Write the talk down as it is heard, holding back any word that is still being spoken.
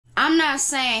not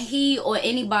saying he or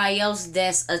anybody else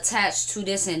that's attached to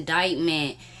this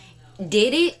indictment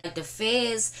did it. Like the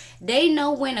feds, they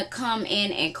know when to come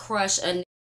in and crush a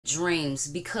dreams,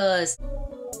 because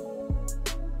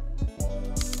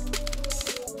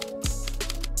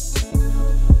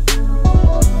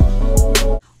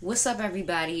what's up,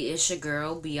 everybody? It's your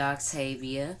girl B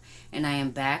Octavia, and I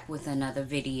am back with another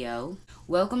video.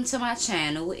 Welcome to my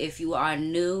channel. If you are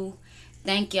new,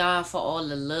 thank y'all for all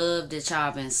the love that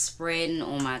y'all been spreading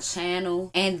on my channel.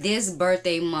 And this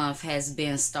birthday month has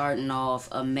been starting off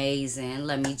amazing.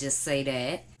 Let me just say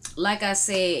that. Like I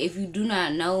said, if you do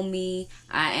not know me,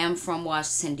 I am from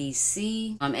Washington,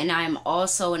 D.C. And I am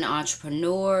also an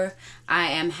entrepreneur. I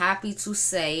am happy to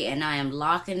say, and I am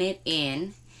locking it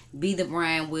in, Be the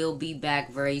Brand will be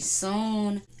back very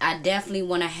soon. I definitely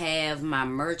want to have my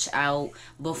merch out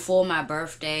before my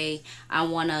birthday. I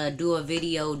want to do a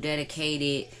video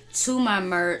dedicated to my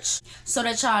merch so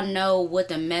that y'all know what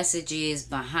the message is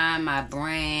behind my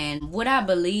brand, what I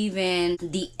believe in,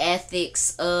 the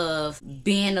ethics of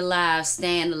being alive,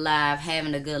 staying alive,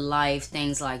 having a good life,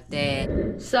 things like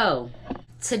that. So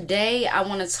today I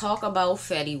want to talk about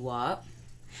Fetty Wap.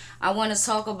 I want to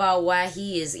talk about why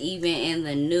he is even in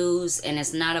the news, and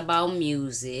it's not about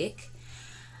music.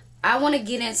 I want to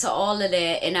get into all of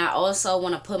that, and I also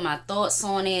want to put my thoughts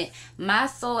on it. My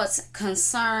thoughts,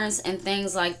 concerns, and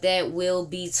things like that will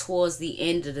be towards the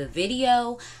end of the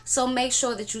video. So make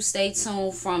sure that you stay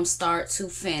tuned from start to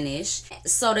finish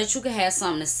so that you can have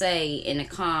something to say in the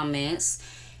comments.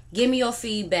 Give me your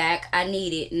feedback. I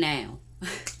need it now.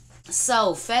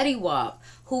 So, Fetty Wap,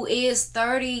 who is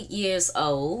 30 years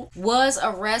old, was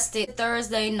arrested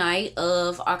Thursday night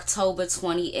of October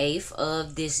 28th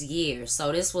of this year.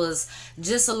 So this was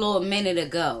just a little minute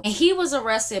ago. And he was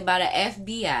arrested by the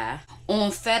FBI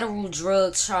on federal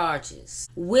drug charges.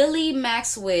 Willie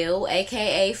Maxwell,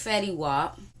 aka Fetty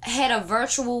Wap, had a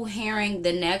virtual hearing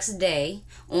the next day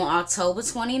on October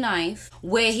 29th,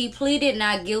 where he pleaded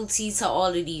not guilty to all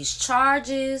of these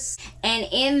charges. And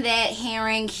in that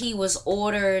hearing, he was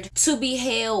ordered to be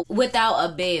held without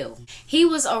a bail. He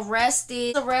was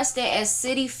arrested at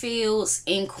Citi Fields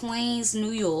in Queens,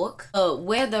 New York,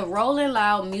 where the Rolling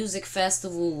Loud Music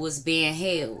Festival was being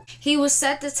held. He was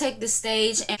set to take the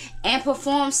stage and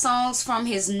perform songs from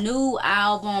his new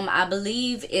album. I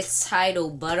believe it's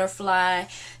titled Butterfly,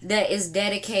 that is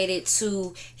dedicated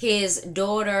to his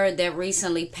daughter that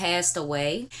recently passed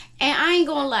away. And I ain't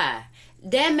gonna lie,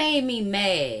 that made me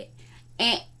mad.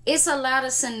 And it's a lot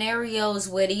of scenarios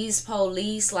where these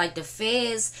police, like the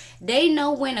feds, they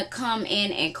know when to come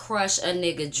in and crush a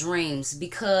nigga dreams,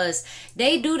 because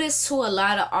they do this to a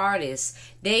lot of artists.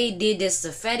 They did this to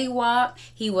Fetty Wap.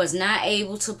 He was not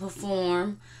able to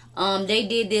perform. They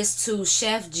did this to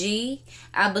Chef G.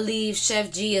 I believe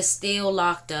Chef G is still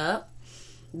locked up.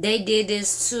 They did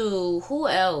this to, who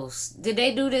else? Did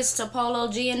they do this to Polo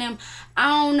G and them? I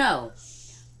don't know.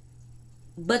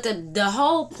 But the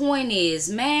whole point is,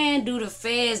 man, do the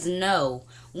feds know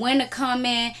when to come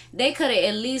in? They could have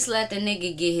at least let the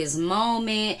nigga get his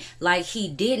moment like he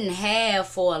didn't have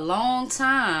for a long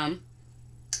time.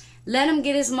 Let him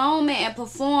get his moment and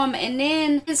perform, and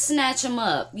then snatch him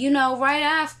up, you know, right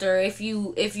after, if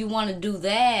you want to do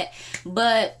that.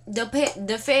 But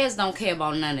the feds don't care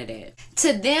about none of that.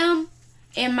 To them,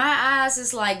 in my eyes,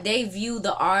 it's like they view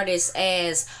the artists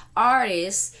as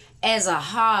a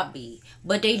hobby,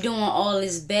 but they doing all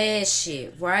this bad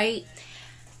shit, right?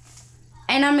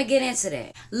 And I'm gonna get into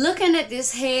that. Looking at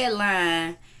this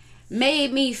headline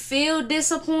made me feel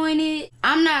disappointed.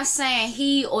 I'm not saying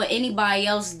he or anybody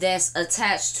else that's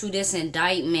attached to this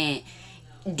indictment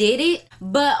did it,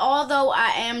 but although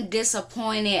I am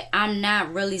disappointed, I'm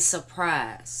not really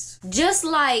surprised. Just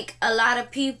like a lot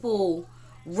of people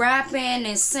rapping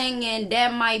and singing,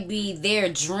 that might be their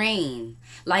dream.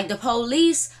 Like the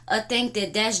police think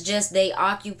that that's just their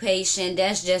occupation,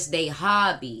 that's just their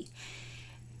hobby.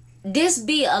 This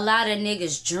be a lot of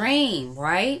niggas' dream,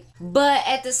 right? But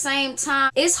at the same time,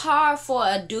 it's hard for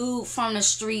a dude from the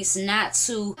streets not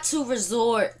to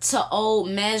resort to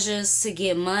old measures to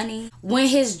get money when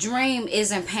his dream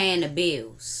isn't paying the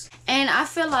bills. And I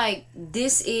feel like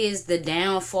this is the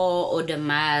downfall or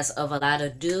demise of a lot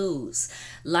of dudes.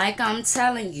 Like I'm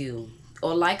telling you,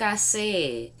 or like I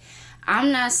said,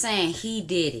 I'm not saying he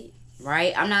did it.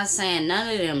 Right? I'm not saying none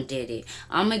of them did it.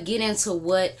 I'm going to get into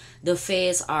what the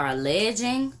feds are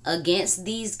alleging against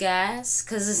these guys,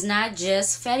 because it's not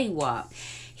just Fetty Wap.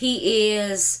 He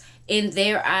is, in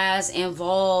their eyes,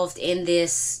 involved in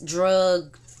this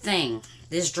drug thing,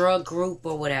 this drug group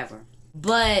or whatever.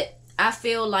 But I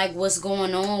feel like what's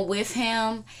going on with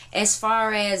him, as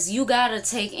far as you got to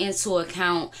take into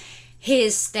account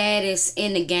his status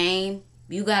in the game.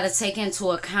 You got to take into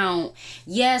account,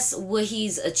 yes, what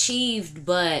he's achieved,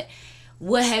 but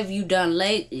what have you done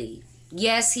lately?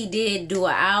 Yes, he did do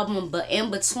an album, but in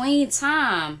between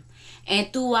time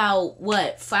and throughout,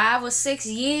 what, 5 or 6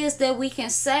 years that we can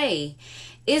say,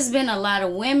 it's been a lot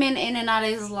of women in and out of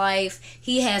his life.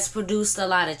 He has produced a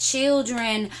lot of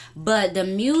children, but the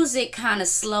music kind of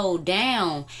slowed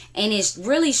down, and it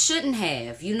really shouldn't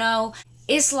have, you know?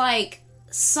 It's like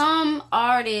some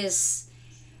artists,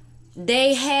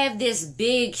 they have this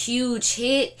big, huge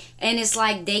hit, and it's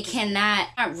like they cannot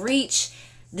reach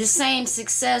the same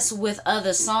success with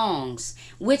other songs,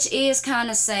 which is kind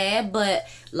of sad. But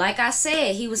like I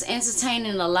said, he was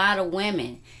entertaining a lot of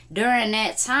women. During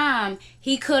that time,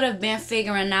 he could have been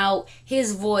figuring out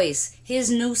his voice,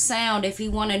 his new sound, if he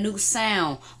want a new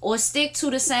sound, or stick to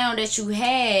the sound that you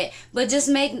had, but just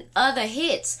make other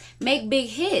hits, make big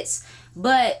hits.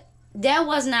 But that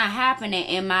was not happening,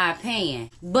 in my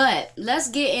opinion. But let's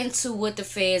get into what the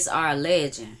feds are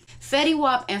alleging. Fetty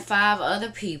Wap and 5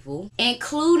 other people,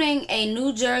 including a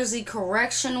New Jersey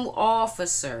correctional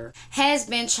officer, has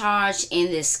been charged in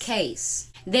this case.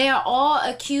 They are all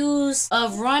accused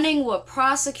of running what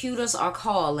prosecutors are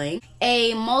calling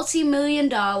a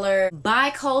multi-million-dollar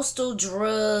bi-coastal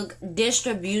drug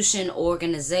distribution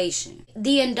organization.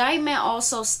 The indictment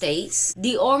also states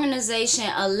the organization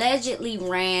allegedly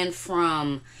ran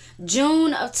from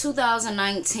June of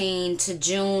 2019 to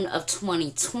June of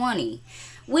 2020.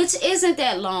 Which isn't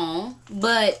that long,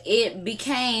 but it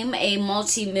became a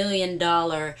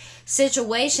multi-million-dollar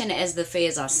situation, as the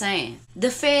feds are saying.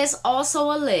 The feds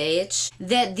also allege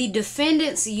that the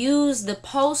defendants used the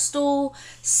postal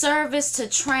service to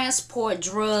transport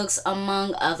drugs,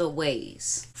 among other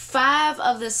ways. 5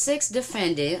 of the 6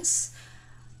 defendants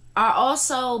are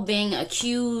also being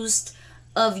accused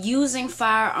of using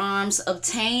firearms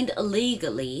obtained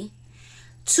illegally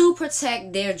to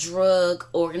protect their drug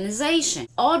organization.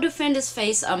 All defendants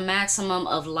face a maximum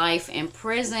of life in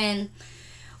prison.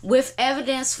 With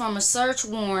evidence from a search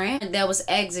warrant that was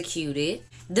executed,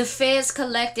 the feds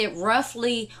collected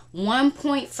roughly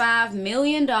 $1.5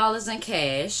 million in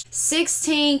cash,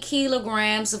 16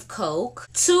 kilograms of coke,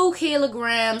 2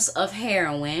 kilograms of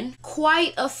heroin,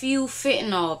 quite a few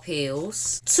fentanyl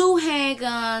pills, 2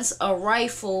 handguns, a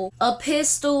rifle, a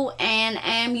pistol, and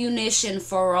ammunition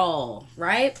for all,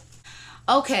 right?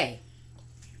 Okay.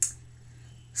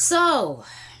 So,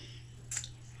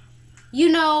 you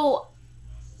know,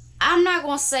 I'm not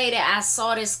going to say that I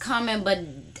saw this coming, but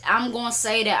I'm going to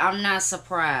say that I'm not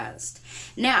surprised.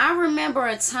 Now, I remember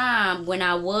a time when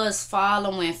I was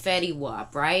following Fetty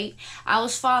Wap, right? I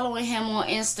was following him on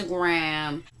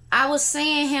Instagram. I was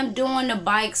seeing him doing the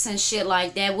bikes and shit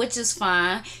like that, which is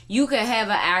fine. You could have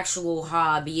an actual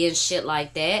hobby and shit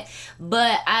like that.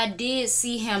 But I did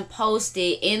see him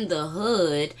posted in the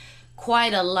hood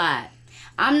quite a lot.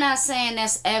 I'm not saying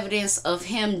that's evidence of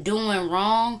him doing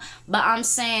wrong, but I'm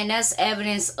saying that's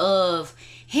evidence of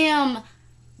him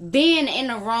being in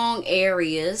the wrong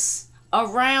areas,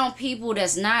 around people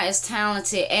that's not as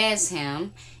talented as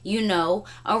him, you know,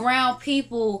 around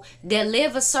people that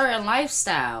live a certain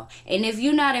lifestyle. And if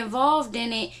you're not involved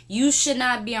in it, you should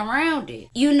not be around it.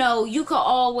 You know, you could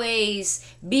always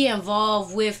be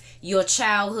involved with your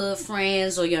childhood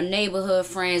friends or your neighborhood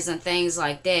friends and things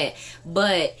like that.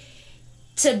 But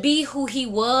to be who he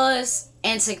was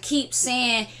and to keep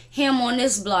seeing him on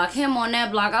this block, him on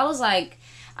that block, I was like,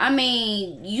 I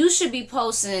mean, you should be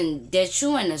posting that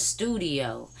you in the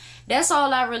studio. That's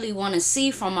all I really want to see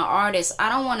from an artist. I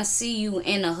don't want to see you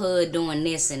in the hood doing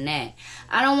this and that.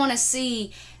 I don't want to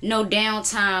see no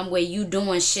downtime where you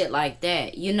doing shit like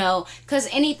that, you know, because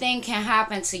anything can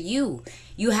happen to you.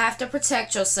 You have to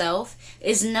protect yourself.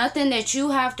 It's nothing that you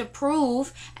have to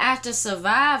prove after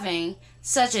surviving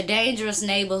such a dangerous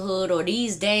neighborhood or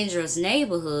these dangerous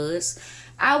neighborhoods.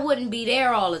 I wouldn't be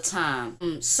there all the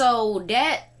time. So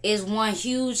that is one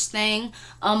huge thing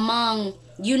among,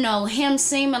 you know, him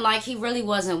seeming like he really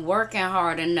wasn't working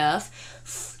hard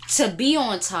enough to be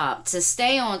on top, to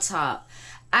stay on top.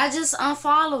 I just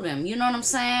unfollowed him. You know what I'm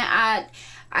saying? I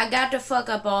got the fuck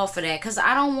up off of that because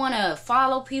I don't want to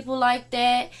follow people like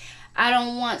that. I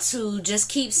don't want to just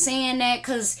keep saying that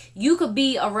because you could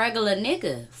be a regular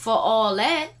nigga for all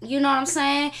that. You know what I'm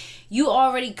saying? You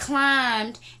already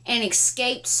climbed and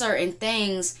escaped certain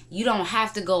things. You don't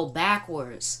have to go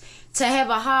backwards. To have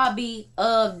a hobby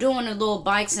of doing the little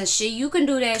bikes and shit, you can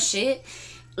do that shit.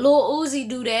 Lil Uzi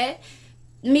do that.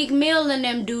 Meek Mill and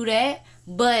them do that.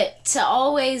 But to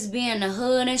always be in the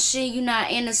hood and shit, you're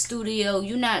not in the studio.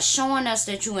 You're not showing us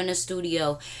that you in the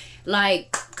studio.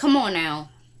 Like, come on now.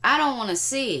 I don't want to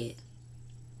see it.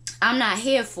 I'm not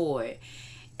here for it.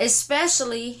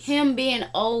 Especially him being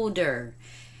older.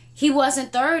 He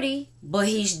wasn't 30, but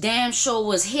he damn sure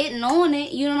was hitting on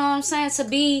it. You know what I'm saying? To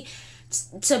be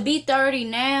 30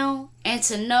 now and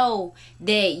to know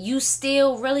that you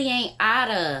still really ain't out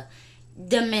of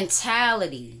the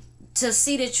mentality. To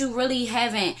see that you really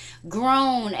haven't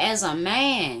grown as a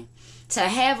man. To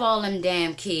have all them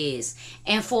damn kids.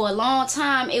 And for a long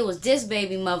time, it was this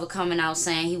baby mother coming out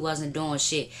saying he wasn't doing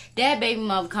shit. That baby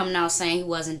mother coming out saying he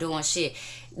wasn't doing shit.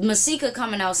 Masika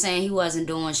coming out saying he wasn't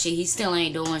doing shit. He still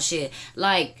ain't doing shit.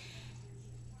 Like,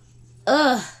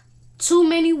 too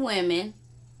many women.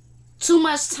 Too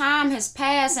much time has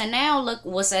passed, and now look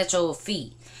what's at your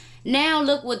feet. Now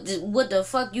look what the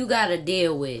fuck you gotta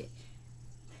deal with.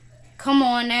 Come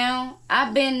on now.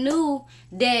 I been knew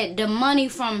that the money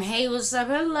from Hey What's Up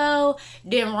Hello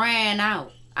then ran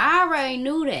out. I already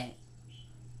knew that.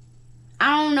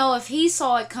 I don't know if he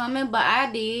saw it coming, but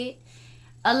I did.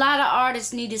 A lot of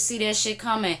artists need to see that shit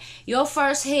coming. Your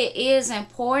first hit is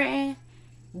important,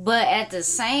 but at the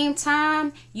same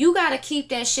time, you got to keep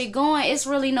that shit going. It's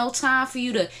really no time for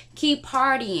you to keep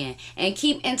partying and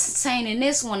keep entertaining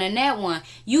this one and that one.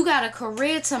 You got a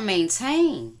career to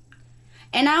maintain.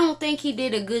 And I don't think he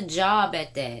did a good job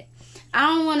at that. I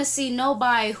don't want to see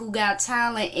nobody who got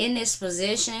talent in this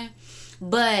position,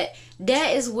 but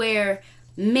that is where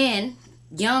men,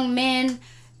 young men,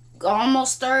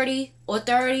 almost 30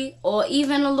 or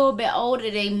even a little bit older,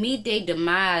 they meet their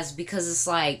demise, because it's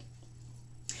like,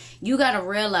 you got to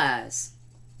realize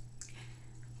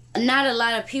not a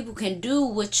lot of people can do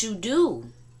what you do.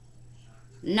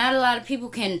 Not a lot of people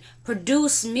can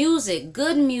produce music,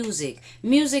 good music,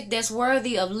 music that's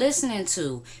worthy of listening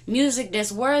to, music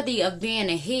that's worthy of being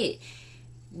a hit.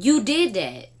 You did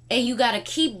that. And you got to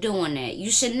keep doing that.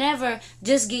 You should never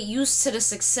just get used to the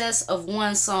success of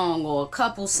one song or a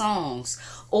couple songs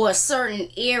or a certain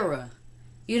era.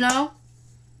 You know?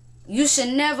 You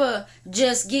should never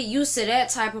just get used to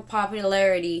that type of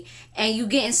popularity and you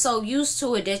getting so used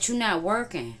to it that you're not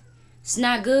working. It's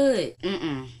not good.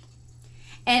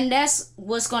 And that's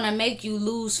what's going to make you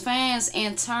lose fans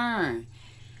in turn.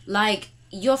 Like,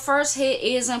 your first hit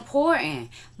is important,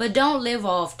 but don't live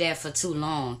off that for too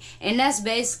long. And that's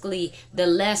basically the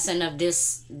lesson of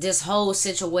this whole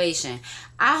situation.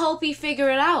 I hope he figure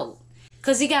it out,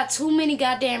 because he got too many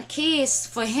goddamn kids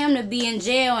for him to be in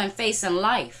jail and facing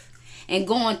life and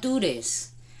going through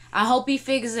this. I hope he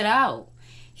figures it out.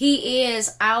 He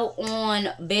is out on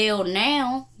bail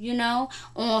now, you know,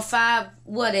 on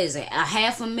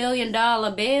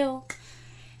 $500,000 bail.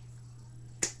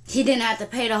 He didn't have to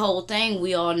pay the whole thing.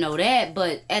 We all know that.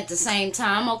 But at the same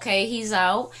time, okay, he's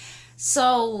out.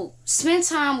 So spend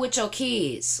time with your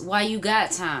kids while you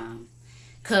got time.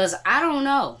 Because I don't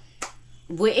know.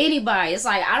 With anybody, it's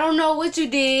like, I don't know what you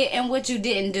did and what you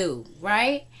didn't do,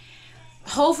 right?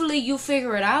 Hopefully you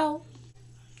figure it out.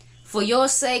 For your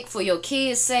sake, for your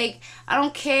kids' sake. I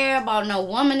don't care about no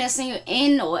woman that's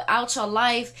in or out your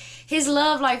life. His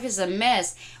love life is a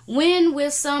mess. When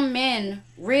will some men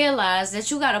realize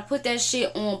that you got to put that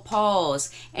shit on pause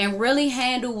and really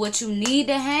handle what you need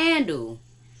to handle?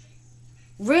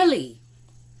 Really.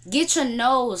 Get your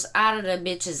nose out of the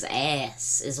bitch's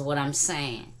ass is what I'm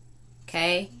saying.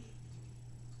 Okay?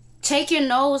 Take your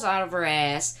nose out of her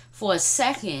ass for a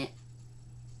second.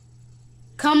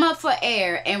 Come up for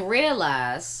air and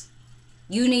realize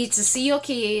you need to see your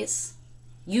kids.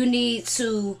 You need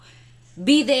to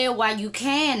be there while you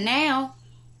can now.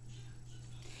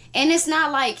 And it's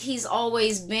not like he's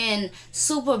always been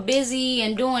super busy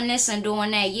and doing this and doing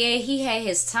that. Yeah, he had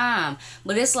his time.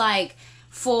 But it's like,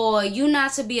 for you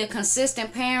not to be a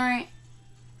consistent parent,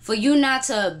 for you not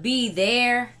to be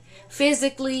there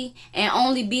physically and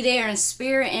only be there in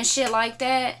spirit and shit like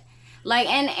that. Like,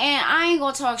 and I ain't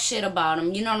gonna talk shit about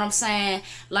him. You know what I'm saying?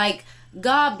 Like,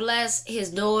 God bless his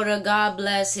daughter. God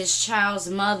bless his child's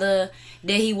mother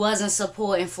that he wasn't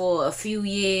supporting for a few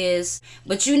years.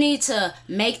 But you need to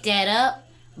make that up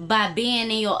by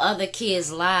being in your other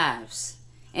kids' lives.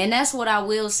 And that's what I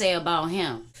will say about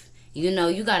him. You know,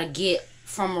 you got to get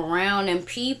from around them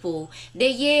people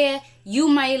that, yeah, you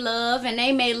may love and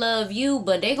they may love you,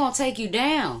 but they going to take you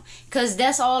down. Because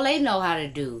that's all they know how to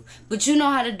do. But you know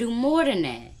how to do more than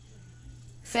that.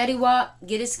 Fetty Wap,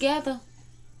 get it together.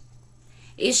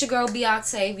 It's your girl, B.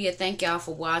 Octavia. Thank y'all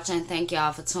for watching. Thank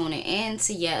y'all for tuning in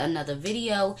to yet another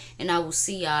video. And I will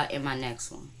see y'all in my next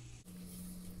one.